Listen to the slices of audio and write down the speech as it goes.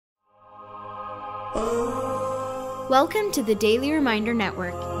Welcome to the Daily Reminder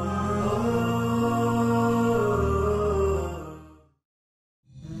Network.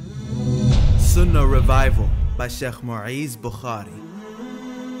 Sunnah Revival by Sheikh Muiz Bukhary.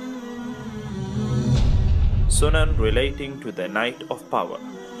 Sunan relating to the night of power.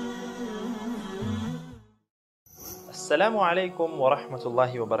 Assalamu alaikum wa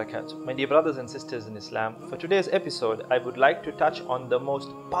rahmatullahi wa barakatuh. My dear brothers and sisters in Islam, for today's episode, I would like to touch on the most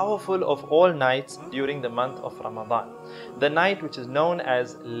powerful of all nights during the month of Ramadan. The night which is known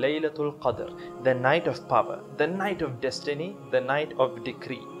as Laylatul Qadr, the night of power, the night of destiny, the night of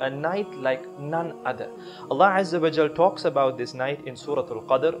decree, a night like none other. Allah Azza wa Jal talks about this night in Surah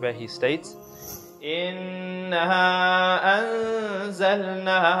Al-Qadr, where He states, إِنَّا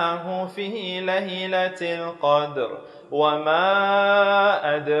أَنزَلْنَاهُ فِي لَيْلَةِ الْقَدْرِ وَمَا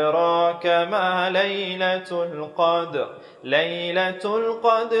أَدْرَاكَ مَا لَيْلَةُ الْقَدْرِ لَيْلَةُ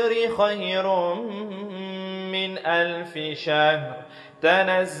الْقَدْرِ خَيْرٌ مِّنْ أَلْفِ شَهْرٍ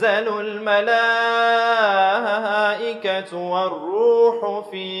تَنَزَّلُ الْمَلَائِكَةُ وَالرُّوحُ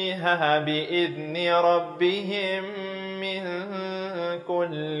فِيهَا بِإِذْنِ رَبِّهِمْ مِنْ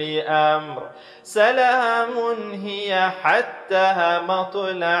كُلِّ أَمْرٍ سَلَامٌ هِيَ حَتَّى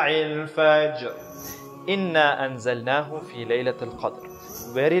مَطْلَعِ الْفَجْرِ إِنَّا أَنزَلْنَاهُ فِي لَيْلَةِ الْقَدْرِ.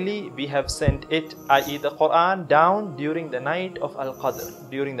 Verily we have sent it, i.e. the Quran, down during the night of Al-Qadr,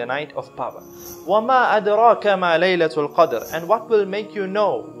 during the night of power. وَمَا أَدْرَاكَ مَا لَيْلَةُ الْقَدْرِ. And what will make you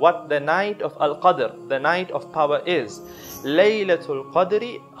know what the night of Al-Qadr, the night of power is? لَيْلَةُ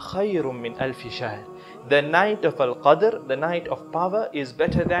الْقَدْرِ خَيْرٌ مِّنْ أَلْفِ شَهْرٍ. The night of Al-Qadr, the night of power, is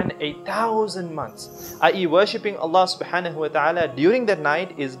better than 1,000 months. I.e. worshipping Allah subhanahu wa ta'ala during that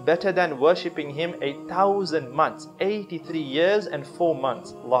night is better than worshipping Him 1,000 months, 83 years and 4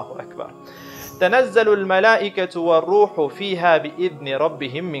 months. Allahu Akbar. تَنَزَّلُ الْمَلَائِكَةُ وَالرُّوحُ فِيهَا بِإِذْنِ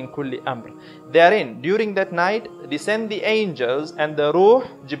رَبِّهِمْ مِنْ كُلِّ أَمْرٍ. Therein, during that night, descend the angels and the Ruh,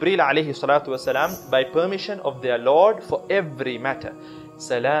 Jibreel alayhi salatu wasalam, by permission of their Lord for every matter.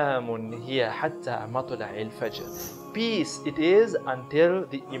 Salamun hiya hatta matla'il fajr. Peace it is until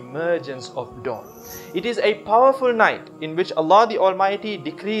the emergence of dawn. It is a powerful night in which Allah the Almighty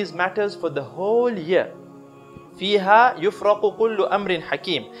decrees matters for the whole year. Fiha yufraqu kullu amrin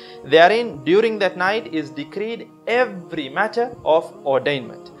hakim. Therein, during that night is decreed every matter of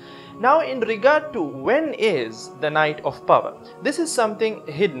ordainment. Now, in regard to when is the night of power, this is something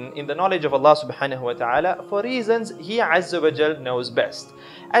hidden in the knowledge of Allah subhanahu wa ta'ala for reasons He Azza wa Jal knows best.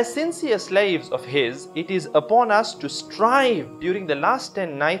 As sincere slaves of His, it is upon us to strive during the last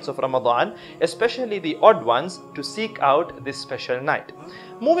 10 nights of Ramadan, especially the odd ones, to seek out this special night.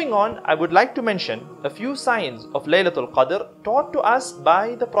 Moving on, I would like to mention a few signs of Laylatul Qadr taught to us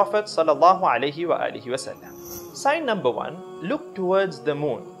by the Prophet sallallahu alaihi wasallam. Sign number 1, look towards the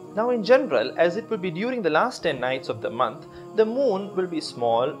moon. Now in general, as it will be during the last 10 nights of the month, the moon will be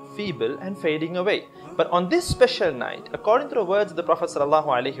small, feeble and fading away. But on this special night, according to the words of the Prophet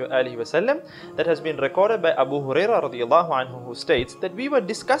ﷺ, that has been recorded by Abu Hurairah radiyallahu anhu, who states that we were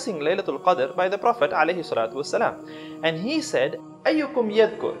discussing Laylatul Qadr by the Prophet ﷺ, and he said, أَيُّكُمْ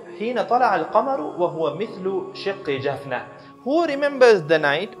يَذْكُرْ حِينَ طَلَعَ الْقَمَرُ وَهُوَ مِثْلُ شِقِّ جَفْنَةٍ. Who remembers the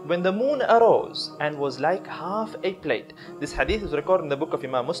night when the moon arose and was like half a plate? This hadith is recorded in the book of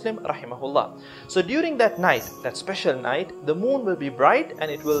Imam Muslim, rahimahullah. So during that night, that special night, the moon will be bright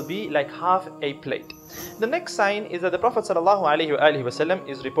and it will be like half a plate. The next sign is that the Prophet ﷺ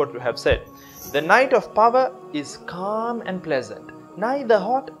is reported to have said, the night of power is calm and pleasant, neither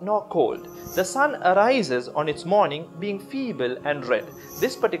hot nor cold. The sun arises on its morning being feeble and red.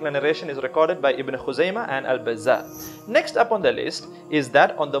 This particular narration is recorded by Ibn Khuzaymah and Al-Bazzar. Next up on the list is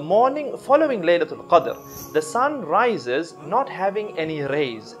that on the morning following Laylatul Qadr, the sun rises not having any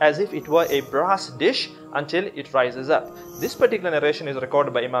rays, as if it were a brass dish until it rises up. This particular narration is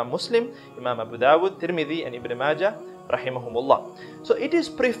recorded by Imam Muslim, Imam Abu Dawud, Tirmidhi and Ibn Majah, rahimahumullah. So it is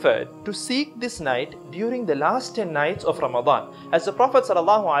preferred to seek this night during the last 10 nights of Ramadan, as the Prophet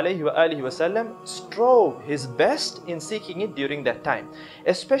ﷺ strove his best in seeking it during that time,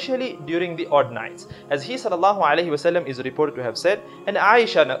 especially during the odd nights, as he ﷺ is reported to have said, and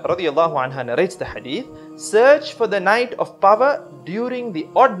Aisha radiyallahu anha narrates the hadith, search for the night of power during the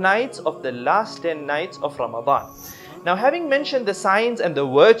odd nights of the last 10 nights of Ramadan. Now, having mentioned the signs and the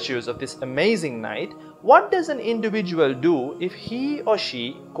virtues of this amazing night, what does an individual do if he or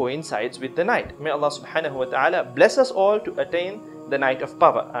she coincides with the night? May Allah subhanahu wa ta'ala bless us all to attain the night of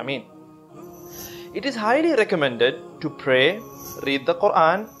power. Ameen. It is highly recommended to pray, read the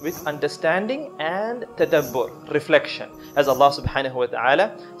Quran with understanding and tadabbur, reflection. As Allah subhanahu wa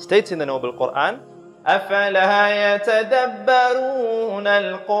ta'ala states in the noble Quran, أفلا يتدبرون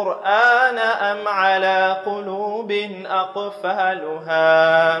القرآن أم على قلوب أقفالها.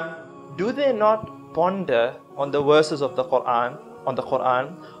 Do they not ponder on the verses of the Quran,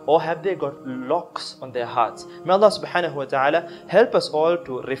 or have they got locks on their hearts? May Allah subhanahu wa ta'ala help us all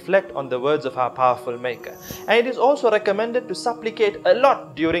to reflect on the words of our powerful Maker. And it is also recommended to supplicate a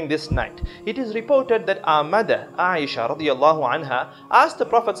lot during this night. It is reported that our mother Aisha radiyallahu anha asked the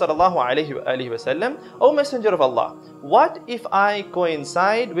Prophet sallallahu alaihi wasallam, O Messenger of Allah, what if I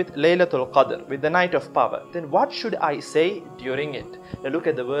coincide with Laylatul Qadr, with the night of power? Then what should I say during it? Now look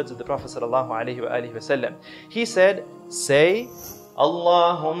at the words of the Prophet sallallahu alaihi wasallam. He said, say,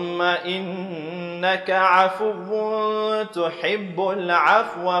 Allahumma innaka afuwwun tuhibbul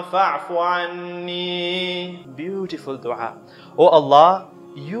afwa fa'fu anni. Beautiful dua. Oh Allah,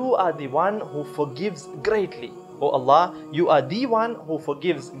 you are the one who forgives greatly. Oh Allah, you are the one who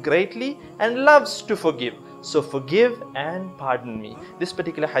forgives greatly and loves to forgive. So forgive and pardon me. This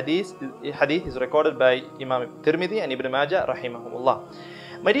particular hadith is recorded by Imam Tirmidhi and Ibn Majah rahimahumullah.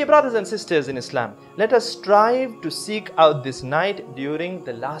 My dear brothers and sisters in Islam, let us strive to seek out this night during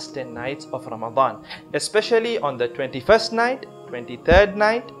the last 10 nights of Ramadan, especially on the 21st night, 23rd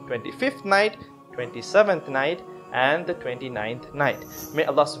night, 25th night, 27th night, and the 29th night. May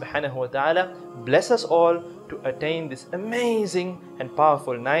Allah subhanahu wa ta'ala bless us all to attain this amazing and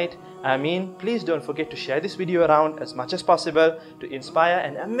powerful night. Ameen. Please don't forget to share this video around as much as possible to inspire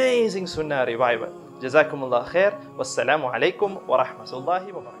an amazing Sunnah revival. Jazakumullah khair. Wassalamu alaikum wa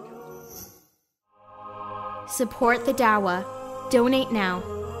rahmatullahi wa barakatuh. Support the Dawah. Donate now.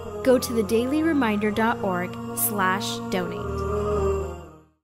 Go to thedailyreminder.org/donate.